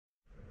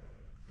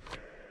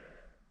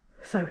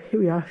So here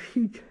we are,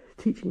 huge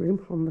teaching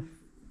room on the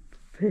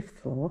 5th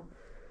floor.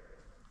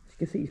 As you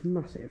can see, it's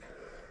massive.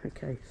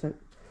 Okay, so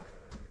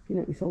if you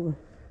notice, all the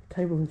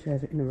tables and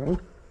chairs are in a row.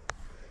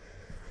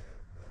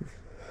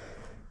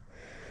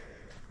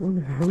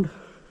 One around.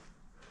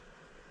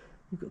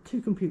 You've got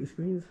 2 computer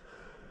screens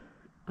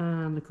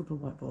and a couple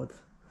of whiteboards.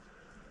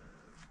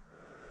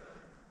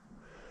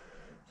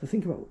 So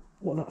think about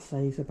what that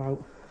says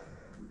about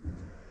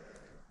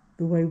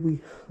the way we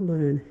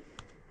learn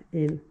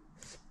in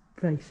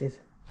spaces.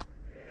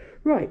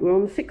 Right, we're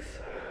on the 6th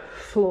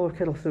floor of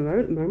Kettleston Road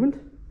at the moment.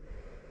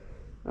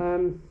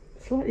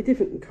 Slightly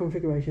different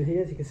configuration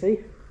here, as you can see.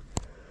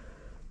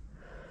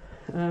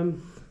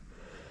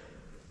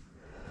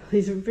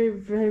 These are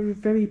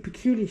very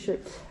peculiar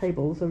shaped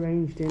tables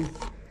arranged in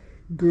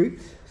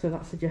groups, so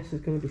that suggests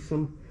there's going to be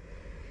some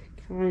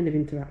kind of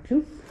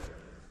interaction.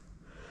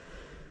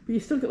 But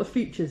you've still got the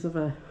features of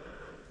a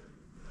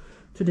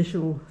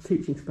traditional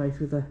teaching space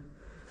with a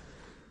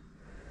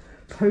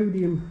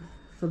podium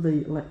for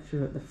the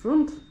lecturer at the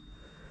front.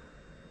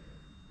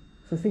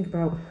 So think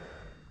about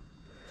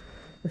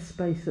the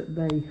space that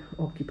they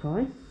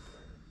occupy.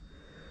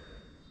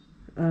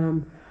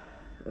 A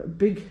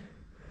big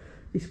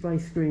display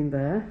screen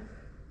there.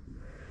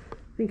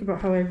 Think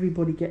about how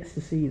everybody gets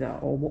to see that,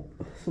 or what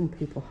some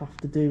people have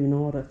to do in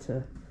order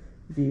to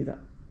view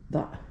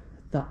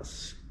that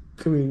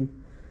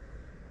screen.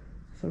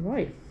 So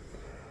right,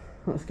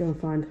 let's go and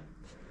find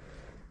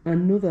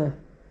another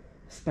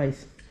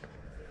space.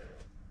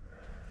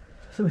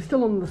 So we're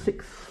still on the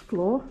 6th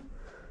floor,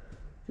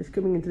 just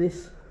coming into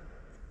this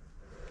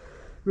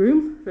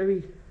room,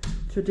 very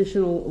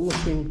traditional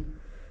looking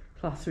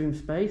classroom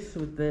space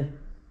with the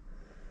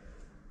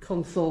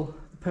console,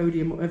 the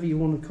podium, whatever you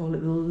want to call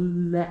it, the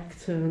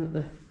lectern at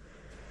the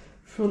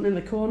front in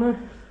the corner,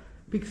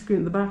 big screen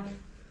at the back.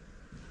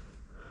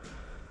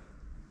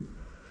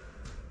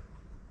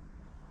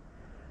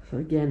 So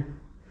again,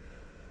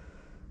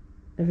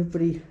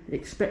 everybody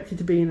expected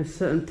to be in a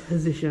certain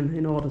position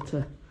in order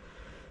to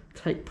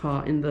take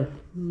part in the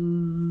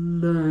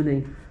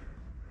learning.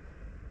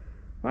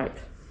 Right,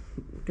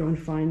 go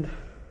and find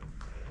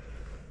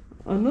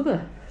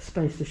another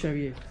space to show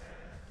you.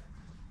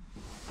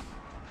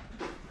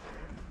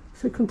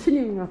 So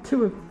continuing our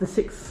tour of the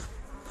 6th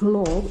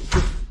floor, which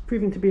is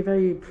proving to be a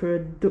very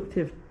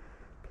productive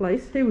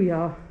place, here we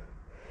are,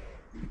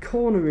 the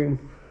corner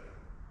room.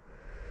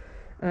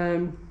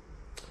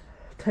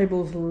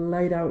 Tables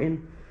laid out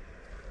in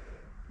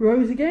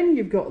rows again.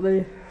 You've got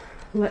the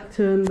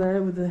lectern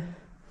there with the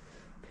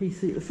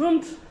PC at the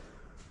front.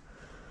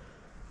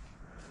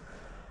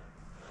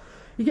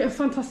 You get a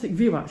fantastic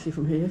view actually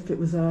from here if it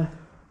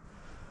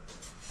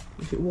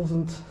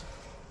wasn't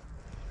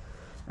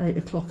 8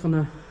 o'clock on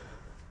a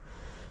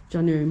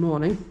January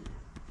morning.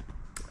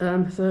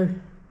 So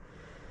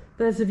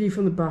there's the view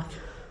from the back.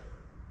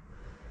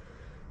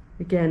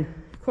 Again,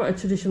 quite a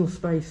traditional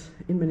space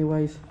in many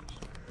ways.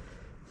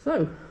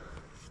 So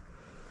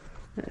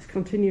let's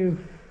continue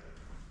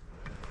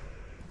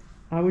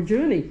our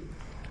journey.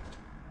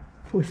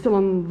 We're still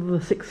on the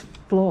 6th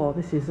floor.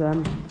 This is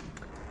an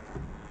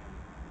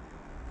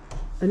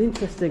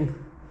interesting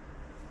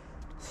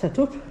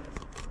setup.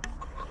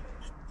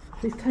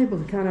 These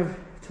tables are kind of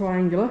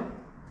triangular.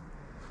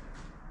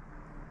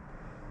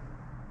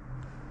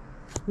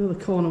 Another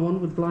corner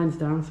one with blinds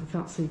down, so we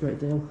can't see a great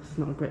deal. It's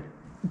not a great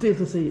deal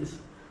to see, it's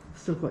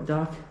still quite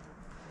dark.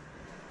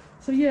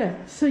 So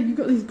yeah, so you've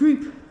got these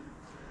group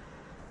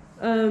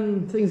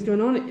things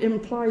going on. It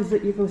implies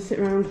that you're going to sit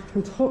around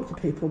and talk to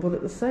people, but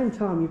at the same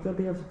time you've got to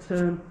be able to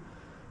turn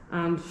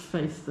and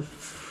face the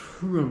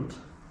front.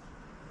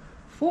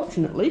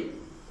 Fortunately,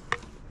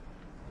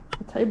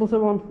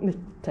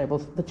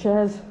 the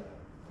chairs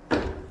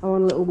are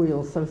on little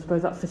wheels, so I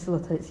suppose that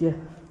facilitates you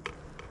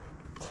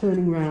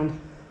turning round.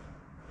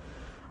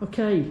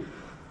 Okay,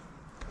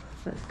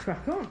 let's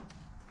crack on.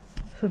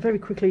 So very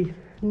quickly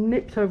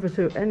nipped over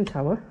to N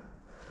Tower.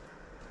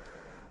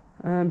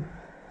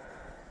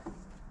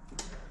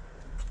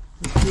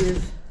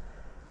 Here's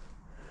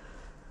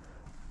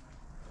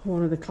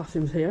one of the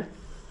classrooms here.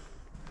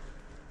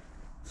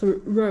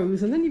 So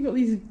rows, and then you've got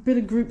these bit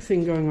of group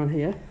thing going on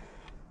here.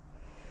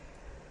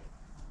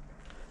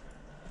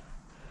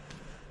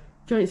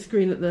 Giant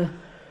screen at the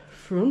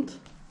front.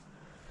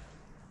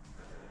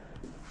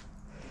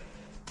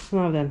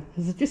 Now then,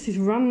 there's just this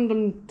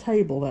random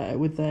table there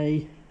with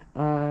a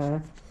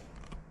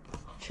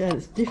chair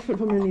that's different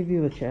from any of the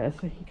other chairs,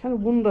 so you kind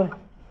of wonder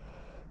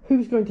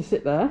who's going to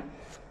sit there.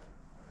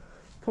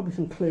 Probably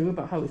some clue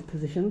about how it's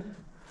positioned.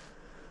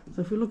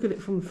 So if we look at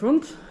it from the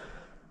front,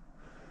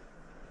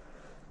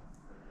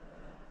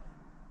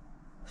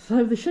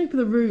 so the shape of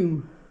the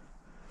room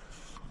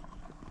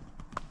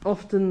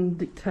often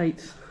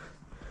dictates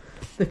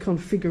the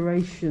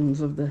configurations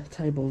of the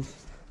tables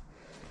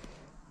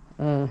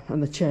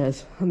and the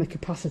chairs and the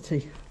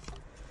capacity.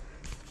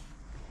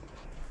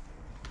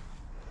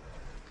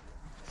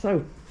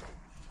 So,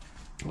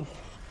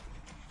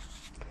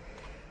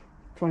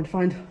 trying to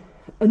find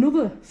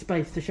another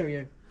space to show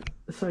you.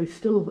 So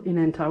still in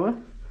N Tower,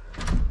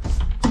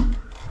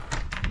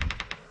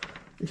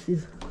 This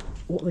is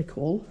what they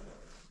call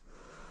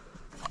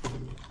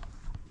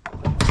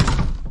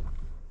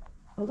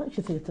a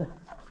lecture theatre.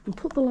 You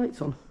put the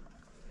lights on,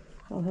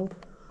 that'll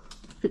help.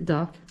 It's a bit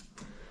dark.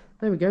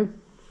 There we go.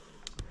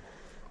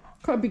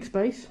 Quite a big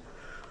space.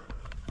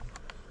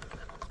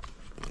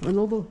 And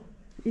all the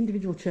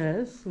individual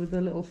chairs with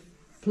their little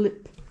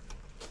flip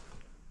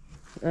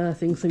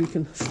thing so you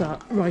can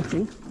start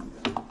writing.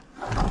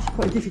 It's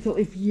quite difficult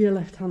if you're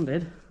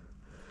left-handed.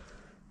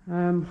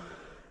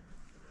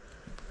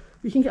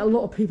 You can get a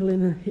lot of people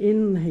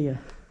in here.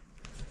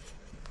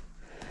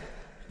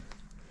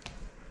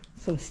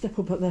 So step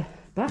up at the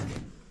back.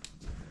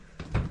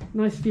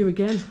 Nice view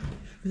again.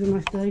 It was a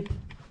nice day.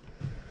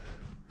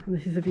 And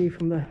this is a view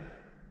from the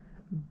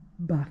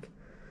back.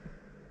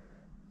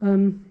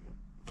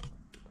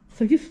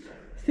 So just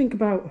think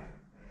about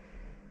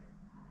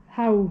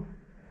how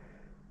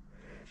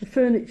the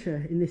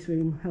furniture in this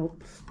room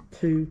helps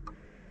to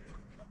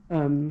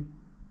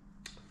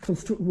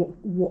construct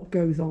what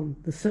goes on.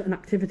 There's certain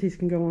activities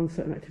can go on,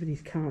 certain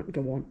activities can't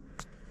go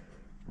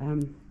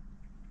on.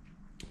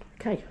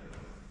 Okay,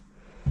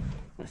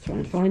 let's try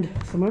and find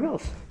somewhere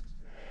else.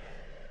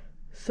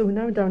 So we're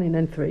now down in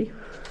N3.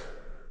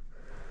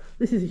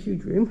 This is a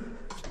huge room.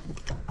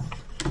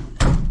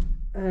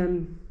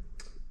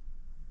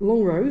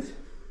 Long rows,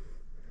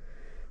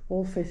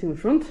 all facing the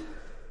front.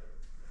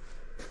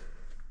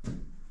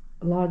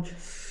 A large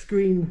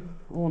screen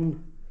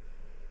on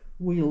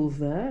wheels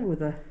there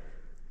with a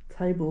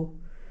table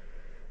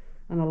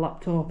and a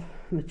laptop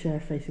and a chair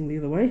facing the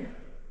other way.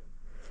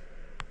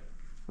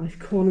 Nice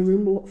corner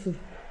room, lots of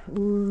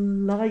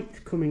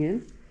light coming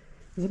in.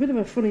 There's a bit of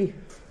a funny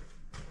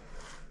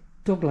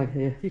dog leg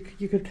here.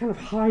 You could kind of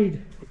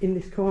hide in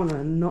this corner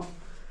and not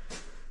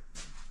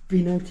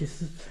be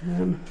noticed.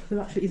 There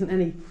actually isn't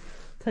any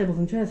tables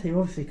and chairs here,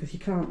 obviously, because you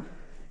can't.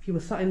 If you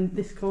were sat in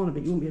this corner,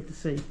 but you wouldn't be able to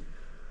see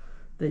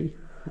the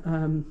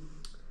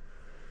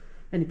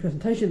any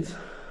presentations.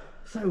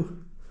 So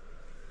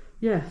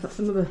yeah, that's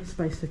another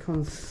space to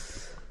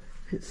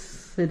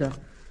consider.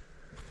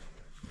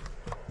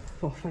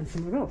 So I'll find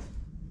somewhere else.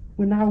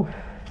 We're now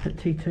at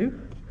T2,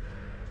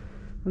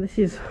 and this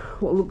is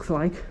what looks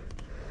like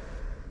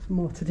a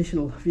more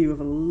traditional view of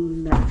a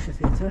lecture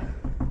theatre.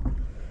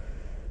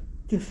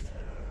 Just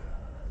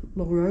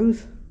long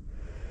rows,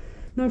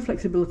 no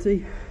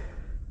flexibility,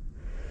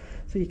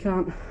 so you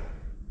can't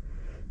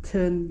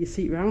turn your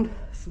seat round.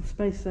 Some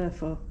space there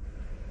for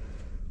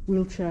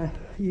wheelchair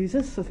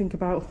users, so think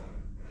about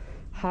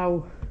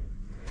how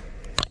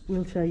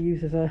wheelchair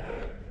users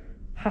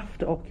have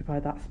to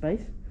occupy that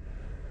space.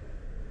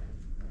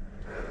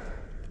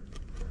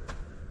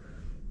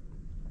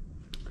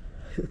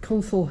 The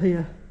console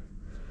here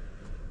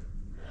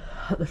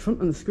at the front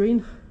on the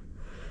screen.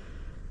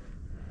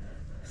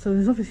 So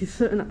there's obviously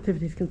certain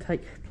activities can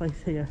take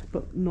place here,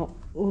 but not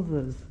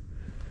others.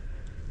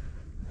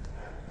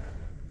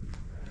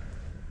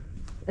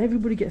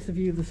 Everybody gets a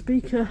view of the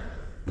speaker,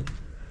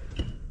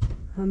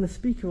 and the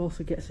speaker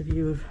also gets a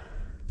view of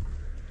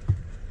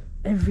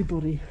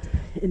everybody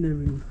in the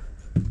room.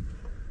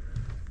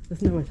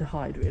 There's nowhere to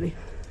hide, really.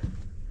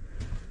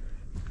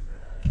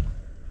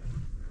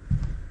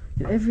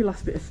 And every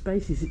last bit of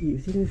space is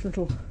used, even this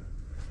little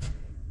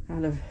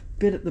kind of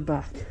bit at the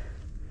back.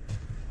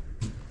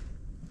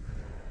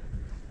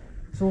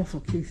 There's also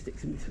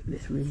acoustics in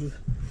this room as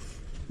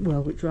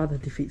well, which rather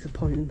defeats the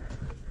point in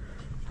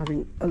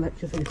having a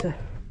lecture theatre.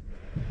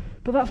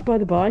 But that's by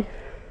the by.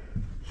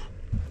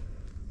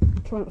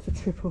 I'll try not to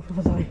trip up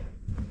as I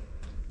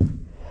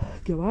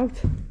go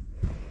out,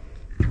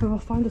 and I'll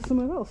find us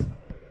somewhere else.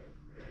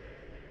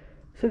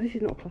 So this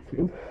is not a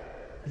classroom,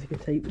 as you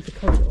can see, it's a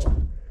corridor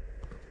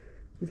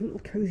with little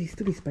cosy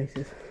study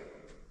spaces.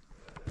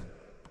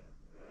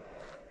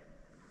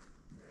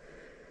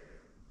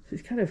 So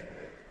it's kind of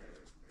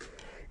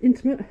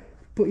intimate,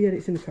 but yet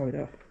it's in the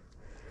corridor.